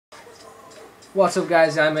What's up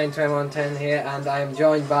guys, I'm Main2110 here and I am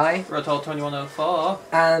joined by Rotol2104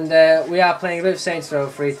 and we are playing a bit of Saints Row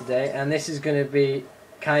 3 today, and this is going to be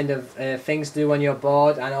kind of things to do when you're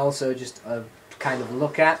bored and also just a kind of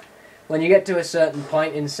look at. When you get to a certain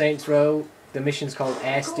point in Saints Row, the mission's called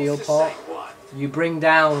Air Steelport. You bring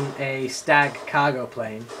down a stag cargo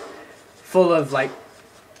plane full of like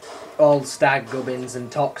old stag gubbins and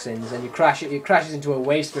toxins, and you crash it. It crashes into a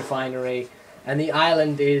waste refinery, and the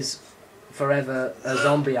island is forever a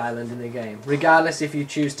zombie island in the game, regardless if you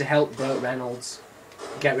choose to help Burt Reynolds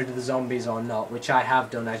get rid of the zombies or not, which I have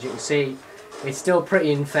done. As you can see, it's still pretty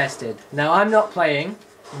infested. Now I'm not playing,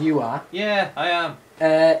 you are. Yeah, I am.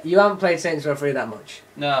 You haven't played Saints Row 3 that much.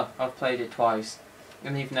 No, I've played it twice,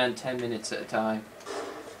 and even then 10 minutes at a time.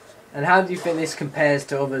 And how do you think this compares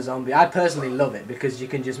to other zombie? I personally love it because you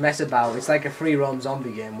can just mess about. It's like a free roam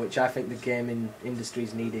zombie game, which I think the gaming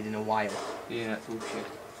industry's needed in a while. Yeah, bullshit.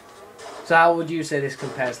 So how would you say this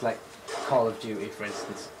compares to like Call of Duty, for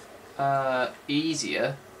instance?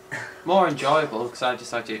 Easier, more enjoyable, because I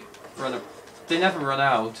just like to run a... They never run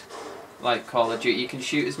out, like Call of Duty. You can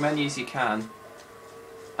shoot as many as you can,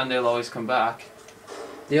 and they'll always come back.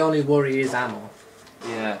 The only worry is ammo.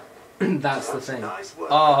 Yeah. That's the thing.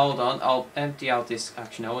 Oh, hold on, I'll empty out this...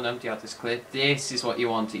 Actually, no, I won't empty out this clip. This is what you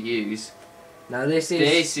want to use. Now this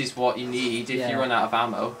is what you need if you run out of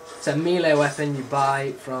ammo. It's a melee weapon you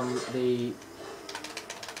buy from the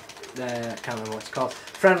I can't remember what it's called.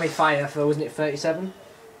 Friendly Fire for, wasn't it 37?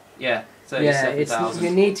 Yeah, 37,000.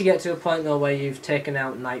 You need to get to a point though where you've taken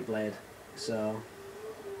out Nightblade. So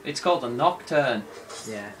it's called a Nocturne.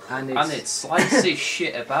 Yeah, and it slices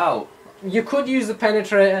shit about. You could use the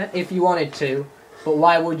penetrator if you wanted to, but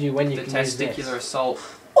why would you when you can use this? The testicular assault.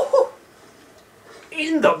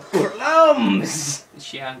 In the plums!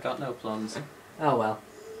 She ain't got no plums. Oh well.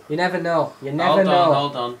 You never know. You never know.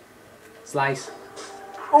 Hold on. Slice.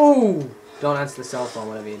 Ooh! Don't answer the cell phone,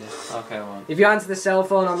 whatever you do. Okay, I won't. If you answer the cell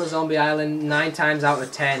phone on the zombie island, 9 times out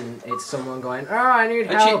of 10, it's someone going, "Oh, I need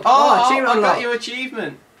help." Achievement I got your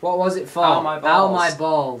achievement. What was it for? Ow, my balls. Ow, my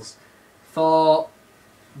balls. For...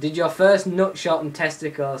 Did your first nut shot and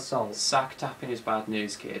testicle assault. Sack tapping is bad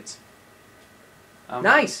news, kids.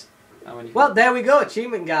 Nice! Well, there we go,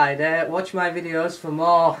 achievement guide. Watch my videos for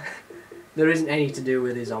more. There isn't any to do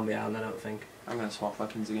with the zombie island, I don't think. I'm going to swap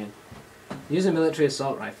weapons again. Use a military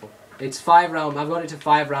assault rifle. It's 5 round, I've got it to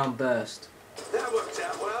 5 round burst. That worked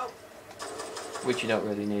out well. Which you don't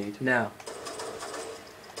really need. No.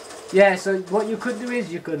 Yeah, so what you could do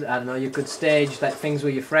is you could, I don't know, you could stage like things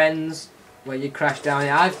with your friends, where you crash down.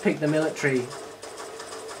 I've picked the military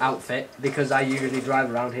outfit because I usually drive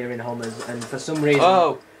around here in Hummers, and for some reason...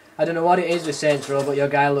 Oh! I don't know what it is with Saints Row, but your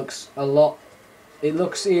guy looks a lot... He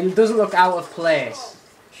doesn't look out of place.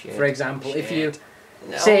 Shit. For example, if you...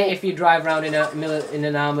 No. Say if you drive around in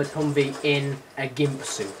an armoured Humvee in a gimp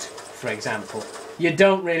suit, for example, you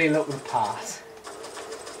don't really look the part.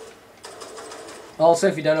 Also,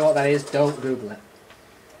 if you don't know what that is, don't Google it.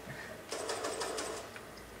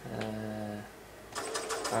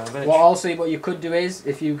 What you could do is,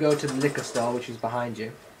 if you go to the liquor store, which is behind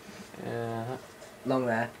you, along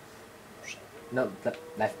there, no,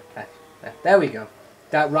 left. There we go.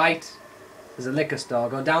 That right, there's a liquor store.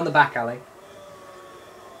 Go down the back alley,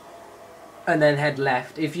 and then head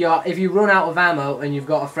left. If you run out of ammo and you've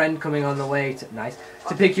got a friend coming on the way to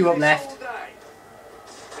pick you up left,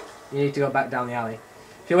 you need to go back down the alley.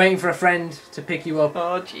 If you're waiting for a friend to pick you up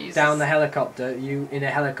down the helicopter, in a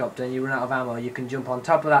helicopter, and you run out of ammo, you can jump on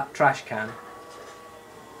top of that trash can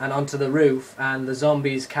and onto the roof, and the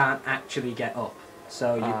zombies can't actually get up.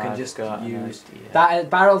 So you can just use that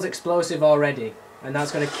barrel's explosive already, and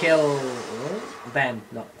that's going to kill them,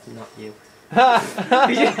 not you.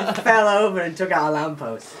 He just fell over and took out a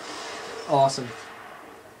lamppost. Awesome.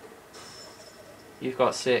 You've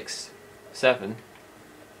got 6, 7.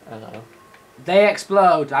 Hello. They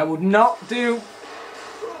explode. I would not do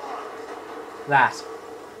that.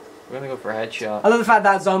 We're gonna go for a headshot. I love the fact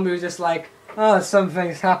that zombie was just like, oh,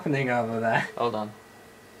 something's happening over there. Hold on.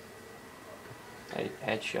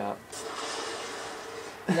 Headshot.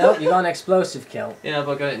 No, you got an explosive kill. Yeah,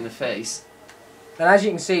 but I got it in the face. And as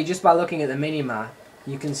you can see, just by looking at the mini-map,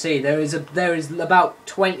 you can see there is about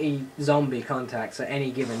 20 zombie contacts at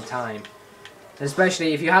any given time.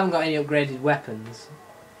 Especially if you haven't got any upgraded weapons,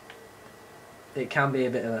 it can be a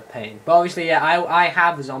bit of a pain. But obviously, yeah, I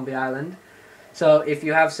have a zombie island. So if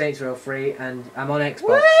you have Saints Row 3, and I'm on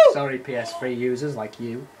Xbox, Woo! sorry PS3 users like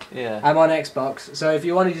you, yeah, I'm on Xbox, so if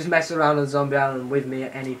you want to just mess around on Zombie Island with me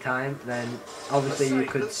at any time, then obviously you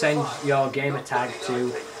could send your gamer tag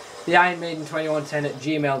to the IronMaiden2110 at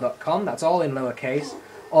gmail.com, that's all in lowercase,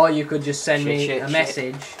 or you could just send me a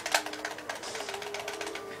message.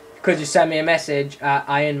 Could you send me a message at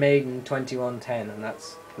Iron Maiden 2110, and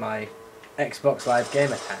that's my Xbox Live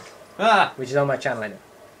gamer tag, which is on my channel in it.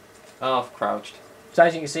 Oh, I've crouched. So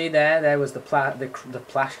as you can see there was the plashed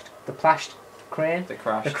crane. The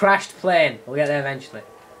crash. The crashed plane. We'll get there eventually.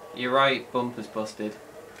 You're right. Bumper's busted.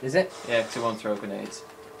 Is it? Yeah, 'cause it won't throw grenades.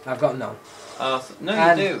 I've got none. Oh no,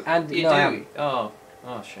 And- you do. and you no, I do. haven't.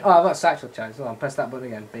 Oh shit. Oh, I've got satchel charge. Hold on, press that button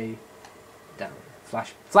again. B down.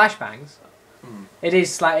 Flashbangs. Hmm. It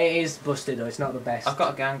is busted though. It's not the best. I've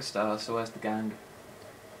got a gang star, so where's the gang?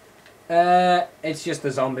 It's just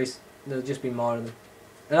the zombies. There'll just be more of them.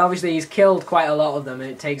 And obviously he's killed quite a lot of them, and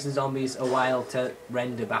it takes the zombies a while to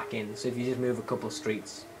render back in. So if you just move a couple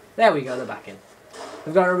streets, there we go. They're back in.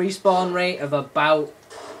 They've got a respawn rate of about,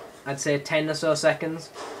 I'd say, 10 or so seconds.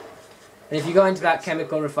 And if you go into that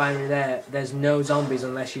chemical refinery there's no zombies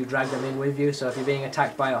unless you drag them in with you. So if you're being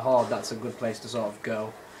attacked by a horde, that's a good place to sort of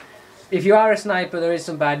go. If you are a sniper, there is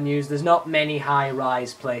some bad news. There's not many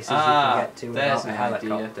high-rise places you can get to without a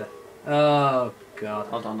helicopter. Oh, God.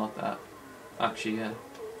 Hold on, not that. Actually, yeah.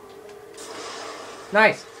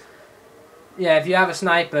 Nice. Yeah, if you have a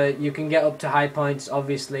sniper, you can get up to high points,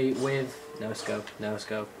 obviously, with... No scope, no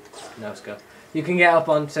scope, no scope. You can get up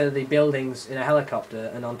onto the buildings in a helicopter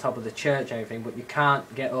and on top of the church and everything, but you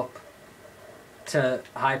can't get up to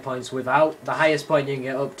high points without. The highest point you can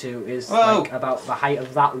get up to is like about the height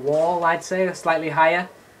of that wall, I'd say, or slightly higher.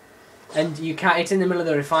 And you can't. It's in the middle of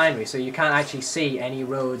the refinery, so you can't actually see any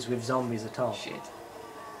roads with zombies at all. Shit.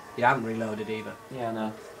 You haven't reloaded either. Yeah, I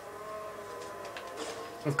know.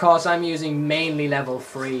 Of course, I'm using mainly level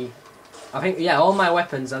 3. I think, yeah, all my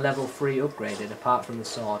weapons are level 3 upgraded, apart from the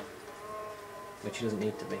sword, which doesn't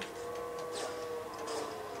need to be.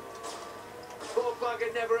 Poor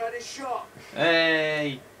bugger never had a shot.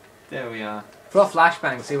 Hey, there we are. Throw a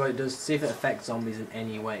flashbang, see what it does, see if it affects zombies in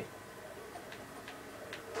any way.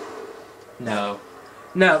 No.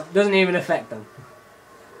 No, doesn't even affect them.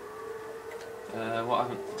 What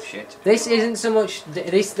happened? Shit. This isn't so much...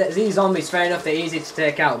 These zombies, fair enough, they're easy to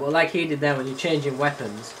take out, but like he did there when you're changing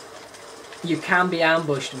weapons, you can be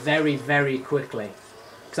ambushed very, very quickly.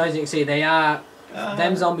 Because as you can see, they are...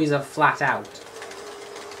 them zombies are flat out.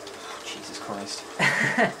 Jesus Christ.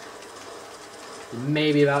 You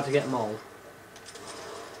may be about to get mauled.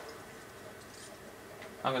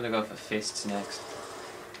 I'm gonna go for fists next.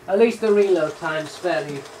 At least the reload time's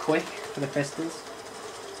fairly quick for the pistols.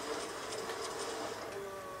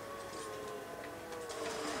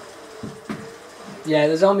 Yeah,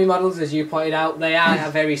 the zombie models, as you pointed out, they are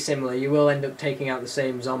very similar. You will end up taking out the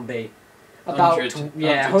same zombie about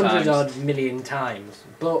 100 odd million times.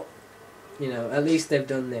 But, you know, at least they've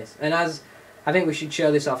done this. And as I think we should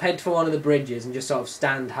show this off, head for one of the bridges and just sort of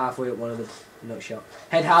stand halfway up one of the... Not shot.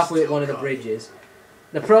 Head halfway up one of the bridges.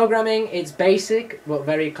 The programming, it's basic, but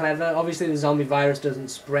very clever. Obviously the zombie virus doesn't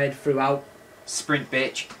spread throughout... Sprint,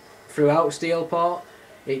 bitch. Throughout Steelport.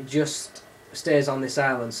 It just stays on this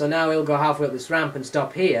island. So now he'll go halfway up this ramp and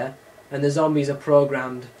stop here, and the zombies are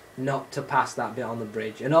programmed not to pass that bit on the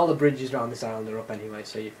bridge. And all the bridges around this island are up anyway,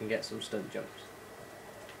 so you can get some stunt jumps.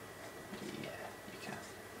 Yeah, you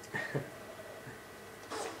can.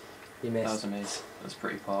 You missed. That was a miss. That's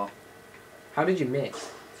pretty poor. How did you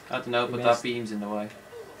miss? I don't know, You but missed. that beam's in the way.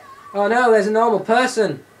 Oh no, there's a normal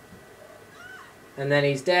person! And then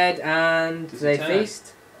he's dead, and Does they he turn?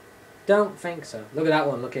 feast? Don't think so. Look at that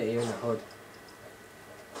one, look at you in the hood.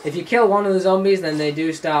 If you kill one of the zombies, then they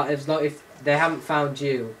do start, if they haven't found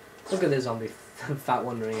you. Look at the zombie fat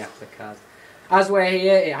wandering after the cars. As we're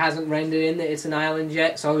here, it hasn't rendered in that it's an island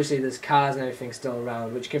yet, so obviously there's cars and everything still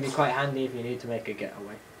around, which can be quite handy if you need to make a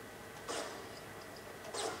getaway.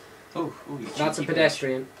 Oh, you That's a cheeky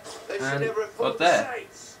pedestrian. They should And- never have fought What the there?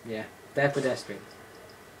 Saints. Yeah, they're pedestrians.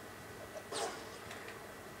 bitch.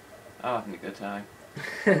 Oh, having a good time.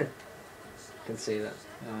 Can see that.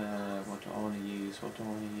 What do I want to use? What do I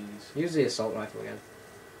want to use? Use the assault rifle again.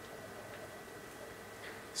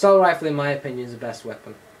 Assault rifle, in my opinion, is the best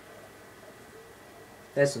weapon.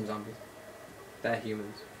 There's some zombies. They're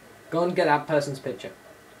humans. Go and get that person's picture.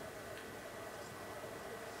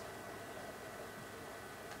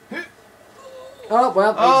 Oh,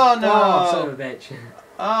 well, Oh, he's- no. Oh, son of a bitch.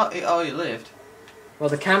 Oh, you lived. Well,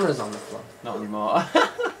 the camera's on the floor. Not anymore.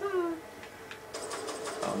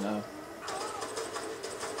 Oh no.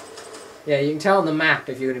 Yeah, you can tell on the map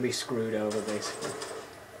if you're going to be screwed over, basically.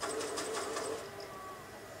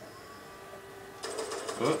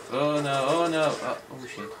 Oh no, oh no. Oh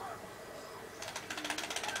shit.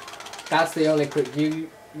 That's the only quick...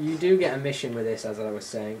 you do get a mission with this, as I was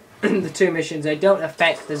saying. The 2 missions, they don't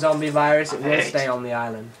affect the zombie virus, it will stay on the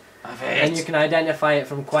island. And you can identify it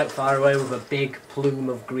from quite far away with a big plume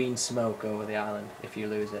of green smoke over the island if you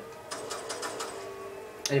lose it.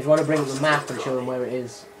 And if you want to bring up the map and show them where it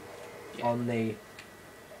is on the...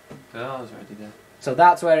 Oh, I was already there. So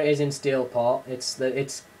that's where it is in Steelport. It's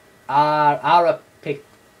our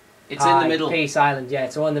It's in the middle. Peace Island, yeah,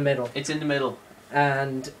 it's all in the middle. It's in the middle.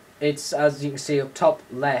 And it's, as you can see up top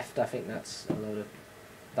left, I think that's a load of...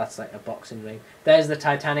 That's like a boxing ring. There's the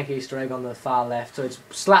Titanic Easter egg on the far left, so it's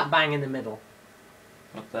slap bang in the middle.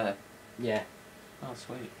 Up there. Yeah. Oh,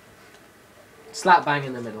 sweet. Slap bang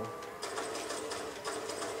in the middle.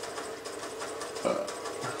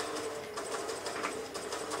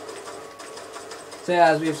 So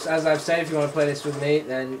yeah, as I've said, if you want to play this with me,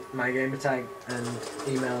 then my gamer tag and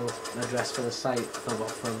email address for the site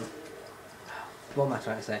what am I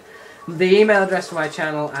trying to say? The email address for my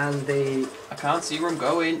channel and the... I can't see where I'm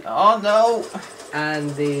going. Oh no! And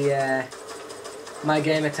the my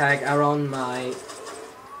gamer tag are on my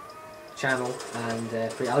channel, and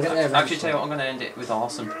I'll get there. Actually, tell you what, I'm going to end it with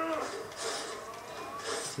awesome.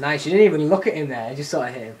 Nice. You didn't even look at him there. You just sort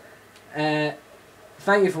of hit him.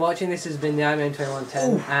 Thank you for watching. This has been the Iron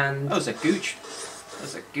 2110, and that was a gooch. That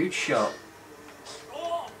was a gooch shot.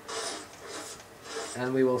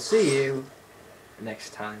 And we will see you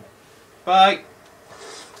next time. Bye.